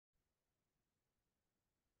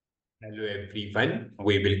Hello everyone,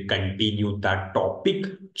 we will continue the topic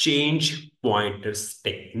change pointers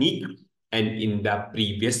technique, and in the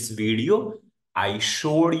previous video I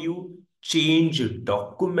showed you change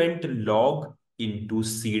document log into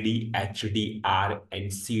CD HDR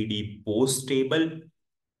and CD post table.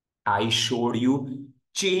 I showed you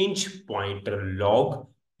change pointer log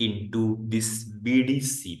into this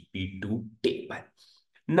BDCP2 table.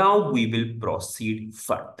 Now we will proceed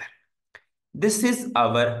further. This is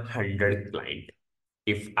our 100 client.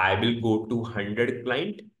 If I will go to 100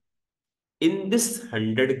 client, in this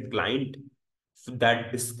 100 client,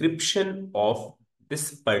 that description of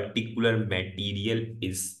this particular material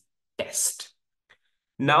is test.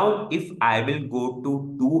 Now, if I will go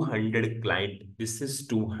to 200 client, this is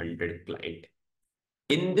 200 client.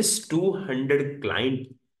 In this 200 client,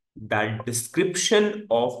 the description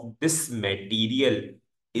of this material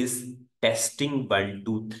is testing 1,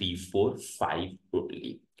 2, 3, 4, 5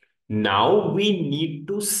 only. Now we need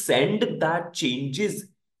to send the changes.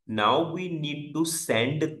 Now we need to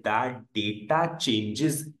send the data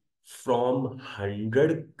changes from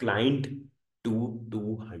 100 client to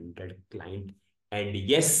 200 client. And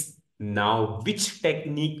yes, now which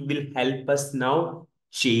technique will help us now?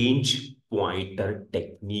 Change pointer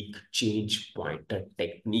technique, change pointer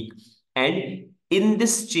technique. And in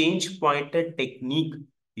this change pointer technique,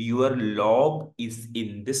 your log is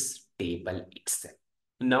in this table itself.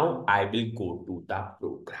 Now I will go to the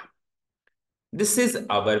program. This is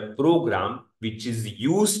our program which is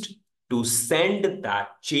used to send the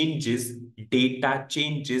changes, data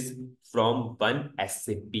changes from one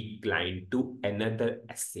SAP client to another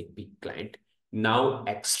SAP client. Now,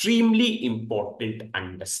 extremely important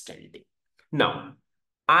understanding. Now,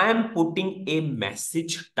 I am putting a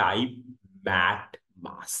message type mat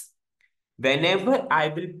mask. Whenever I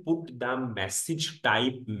will put the message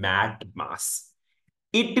type mat mask,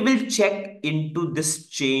 it will check into this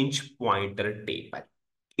change pointer table.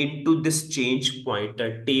 Into this change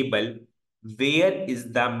pointer table, where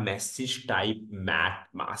is the message type mat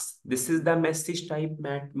mask? This is the message type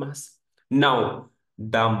mat mask. Now,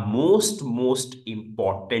 the most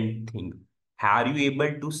important thing, are you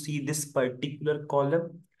able to see this particular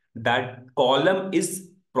column? That column is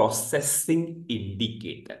processing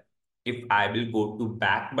indicator. If I will go to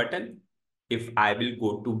back button,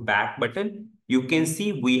 you can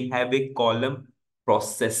see we have a column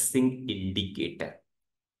processing indicator.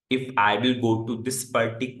 If I will go to this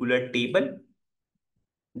particular table,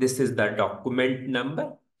 this is the document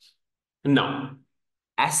number. Now,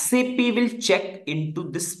 SAP will check into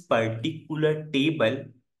this particular table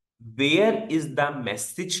where is the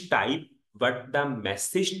message type, what the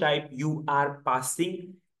message type you are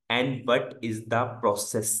passing, and what is the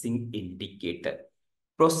processing indicator.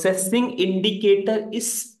 Processing indicator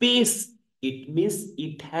is space. It means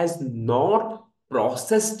it has not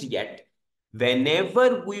processed yet.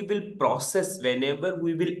 Whenever we will process, whenever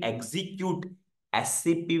we will execute,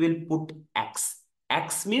 SAP will put X.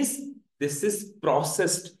 X means this is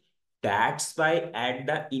processed. That's why at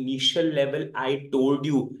the initial level, I told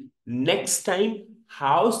you, next time,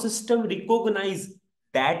 how system recognize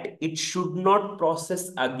that it should not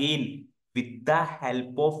process again with the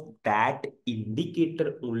help of that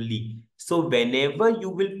indicator only. So whenever you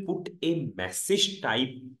will put a message type,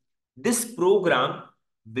 this program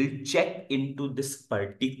will check into this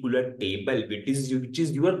particular table, which is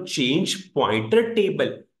your change pointer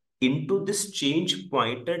table. Into this change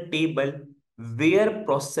pointer table, where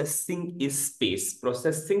processing is space.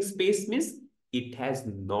 Processing space means it has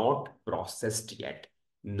not processed yet.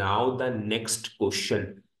 Now the next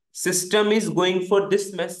question. System is going for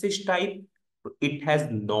this message type. It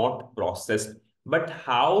has not processed. But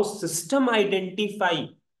how system identify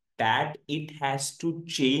that it has to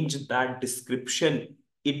change that description?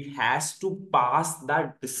 It has to pass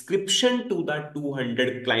that description to the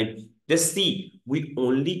 200 client. Just see, we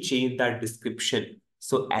only change that description.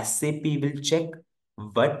 So SAP will check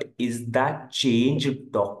what is that change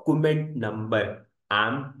document number.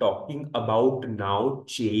 I'm talking about now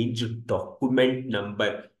change document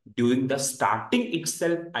number. During the starting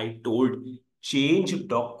itself, I told change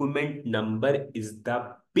document number is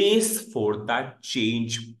the base for that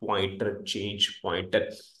change pointer,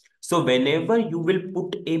 So whenever you will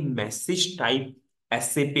put a message type,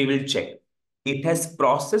 SAP will check. It has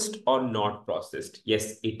processed or not processed.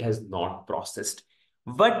 Yes, it has not processed.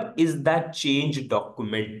 What is that change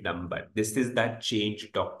document number? This is that change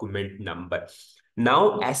document number.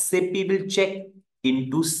 Now SAP will check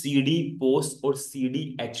into CD post or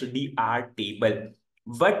CD HDR table.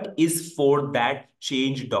 What is for that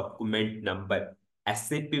change document number?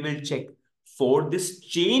 SAP will check for this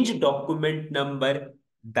change document number.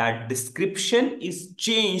 that description is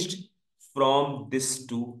changed from this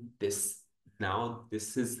to this. Now,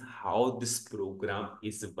 this is how this program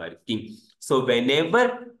is working. So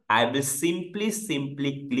whenever I will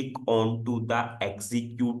simply click on to the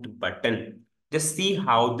execute button, just see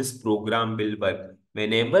how this program will work.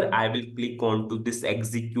 Whenever I will click on to this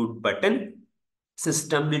execute button,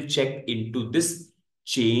 system will check into this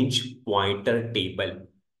change pointer table.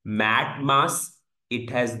 Mat mass,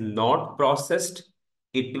 it has not processed.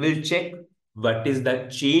 It will check what is the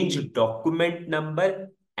change document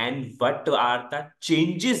number and what are the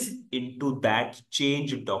changes into that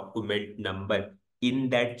change document number. In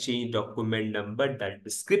that change document number, that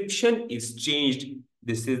description is changed.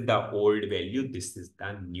 This is the old value. This is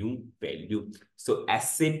the new value. So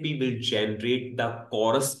SAP will generate the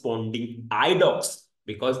corresponding IDOCs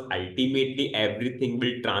because ultimately everything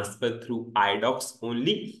will transfer through IDOCs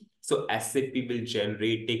only. So SAP will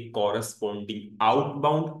generate a corresponding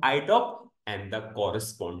outbound IDOC and the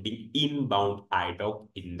corresponding inbound IDOC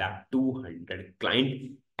in the 200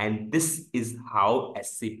 client. And this is how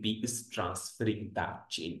SAP is transferring the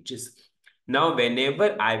changes. Now,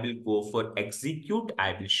 whenever I will go for execute,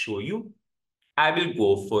 I will show you. I will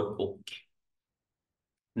go for OK.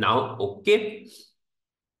 Now, OK,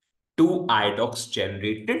 2 IDOCs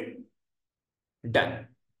generated, done.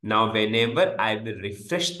 Now, whenever I will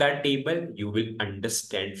refresh the table, you will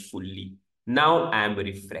understand fully. Now, I am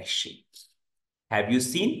refreshing. Have you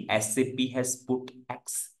seen SAP has put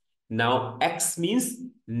X? Now, X means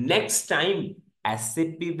next time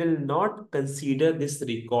SAP will not consider this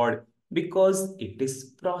record because it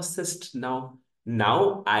is processed now.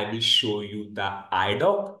 Now, I will show you the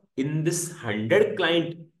IDOC. In this 100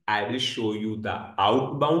 client, I will show you the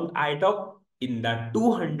outbound IDOC. In the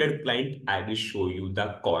 200 client, I will show you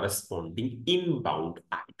the corresponding inbound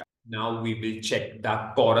IDOC. Now we will check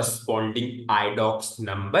the corresponding IDOCs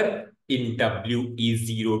number in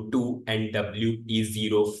WE02 and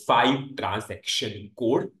WE05 transaction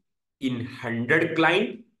code. In 100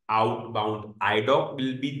 client, outbound IDOC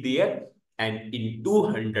will be there, and in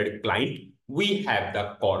 200 client, we have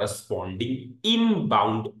the corresponding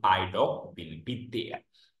inbound IDOC will be there.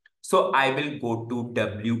 So I will go to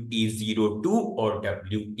WE02 or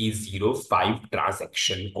WE05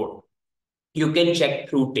 transaction code. You can check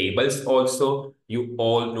through tables also. You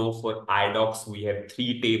all know for IDOCs, we have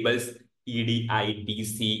 3 tables: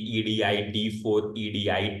 EDIDC, EDID4,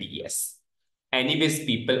 EDIDS. Anyways,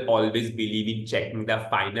 people always believe in checking the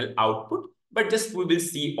final output, but just we will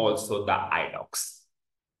see also the IDOCs.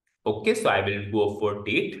 Okay, so I will go for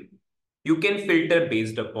date. You can filter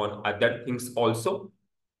based upon other things also.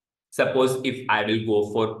 Suppose if I will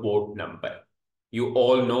go for port number. You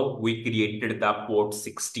all know we created the port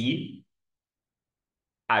 16.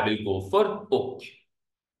 I will go for OK.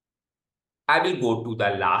 I will go to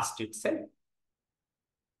the last itself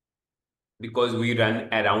because we run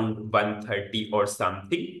around 130 or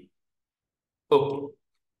something. Okay.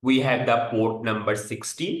 We have the port number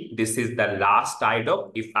 16. This is the last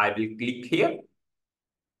IDOC. If I will click here,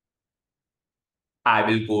 I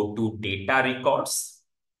will go to data records.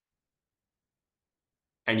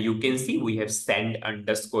 And you can see we have send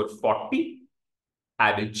underscore 40.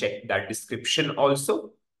 I will check the description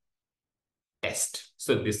also. Test.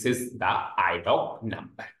 So this is the IDOC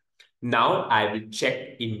number. Now I will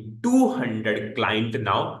check in 200 client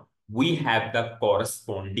now. We have the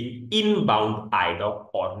corresponding inbound IDOC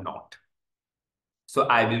or not. So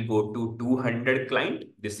I will go to 200 client.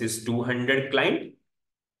 This is 200 client.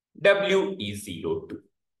 WE02.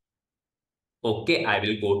 Okay, I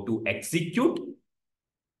will go to execute.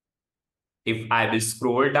 If I will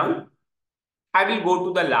scroll down, I will go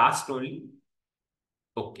to the last only.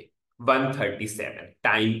 Okay, 137.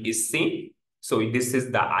 Time is same. So this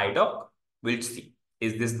is the IDOC. We'll see.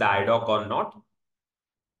 Is this the IDOC or not?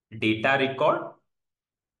 Data record.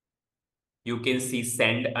 You can see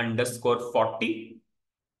send underscore 40.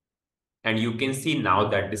 And you can see now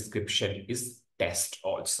that description is test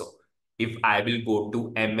also. If I will go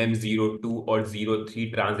to MM02 or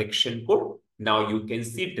 03 transaction code, now you can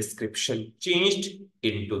see description changed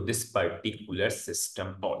into this particular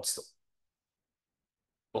system also.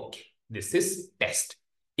 Okay, this is test.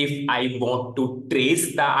 If I want to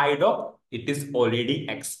trace the IDOC, it is already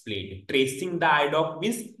explained. Tracing the IDOC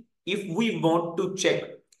means if we want to check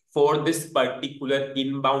for this particular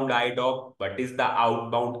inbound IDOC, what is the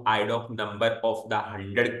outbound IDOC number of the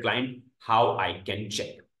 100 client, how I can check.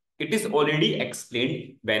 It is already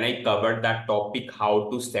explained when I covered that topic, how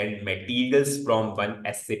to send materials from one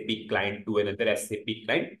SAP client to another SAP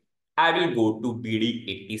client. I will go to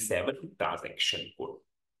BD87 transaction code.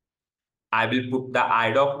 I will put the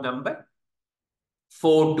IDOC number.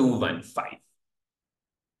 4215.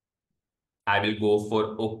 I will go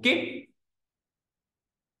for OK.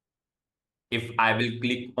 If I will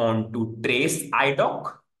click on to trace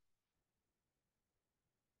IDOC,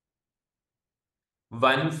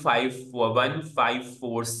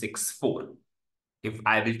 15464. If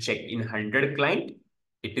I will check in 100 client,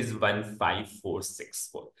 it is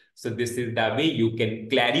 15464. So this is the way you can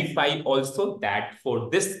clarify also that for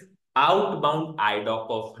this outbound IDOC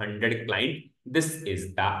of 100 client, this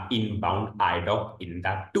is the inbound IDOC in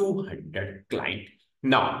the 200 client.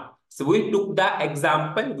 Now, so we took the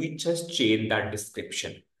example, we just changed the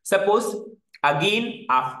description. Suppose again,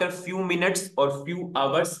 after few minutes or few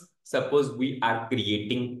hours, suppose we are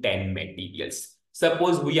creating 10 materials.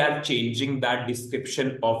 Suppose we are changing the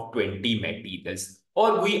description of 20 materials,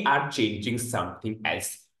 or we are changing something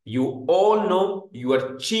else. You all know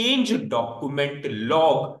your change document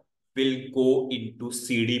log will go into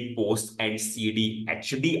CD post and CD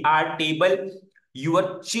HDR table.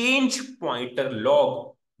 Your change pointer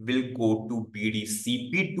log will go to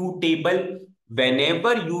BDCP2 table.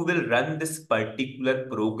 Whenever you will run this particular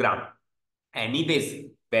program, anyways,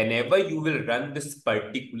 whenever you will run this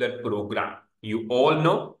particular program, you all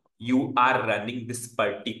know you are running this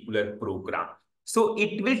particular program. So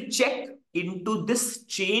it will check into this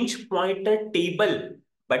change pointer table,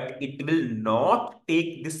 but it will not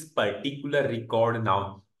take this particular record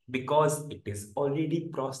now because it is already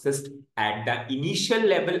processed at the initial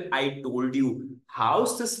level. I told you how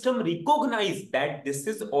system recognize that this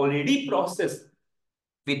is already processed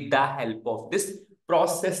with the help of this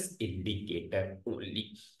process indicator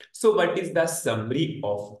only. So what is the summary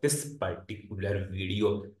of this particular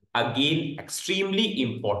video? Again, extremely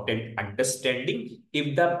important understanding.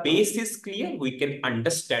 If the base is clear, we can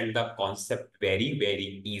understand the concept very,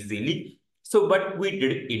 very easily. So what we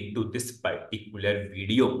did into this particular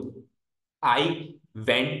video, I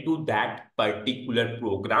went to that particular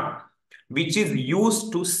program which is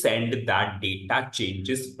used to send the data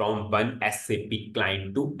changes from one SAP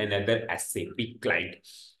client to another SAP client.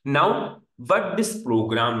 Now, what this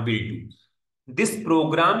program will do? This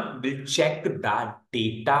program will check the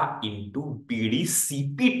data into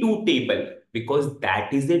BDCP2 table because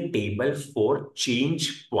that is a table for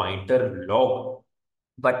change pointer log.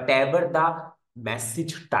 Whatever the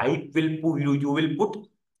message type you will put,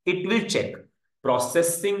 it will check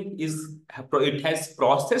processing is it has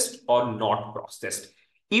processed or not processed.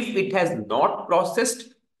 If it has not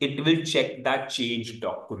processed, it will check the change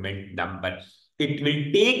document number. It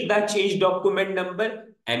will take the change document number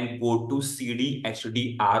and go to CD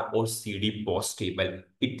HDR or CD post table.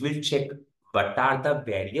 It will check what are the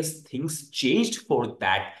various things changed for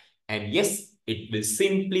that, and yes, it will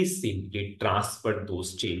simply transfer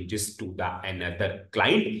those changes to the another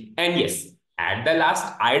client. And yes, at the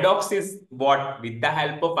last, IDOCs is what? With the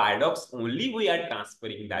help of IDOCs only we are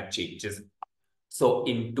transferring the changes. So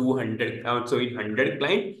in 200, so in 100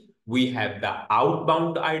 client, we have the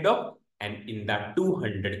outbound IDOC, and in the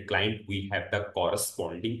 200 client, we have the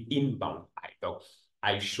corresponding inbound IDOC.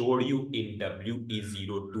 I showed you in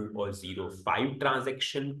WE02 or 05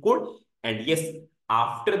 transaction code. And yes,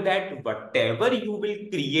 after that, whatever you will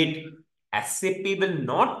create, SAP will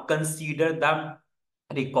not consider the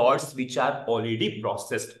records which are already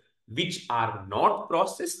processed. Which are not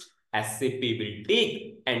processed, SAP will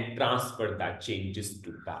take and transfer the changes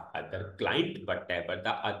to the other client, whatever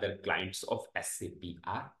the other clients of SAP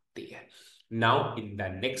are there. Now, in the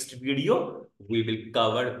next video, we will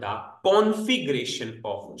cover the configuration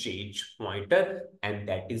of change pointer, and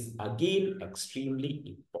that is again extremely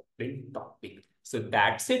important topic. So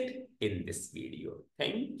that's it in this video.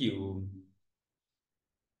 Thank you.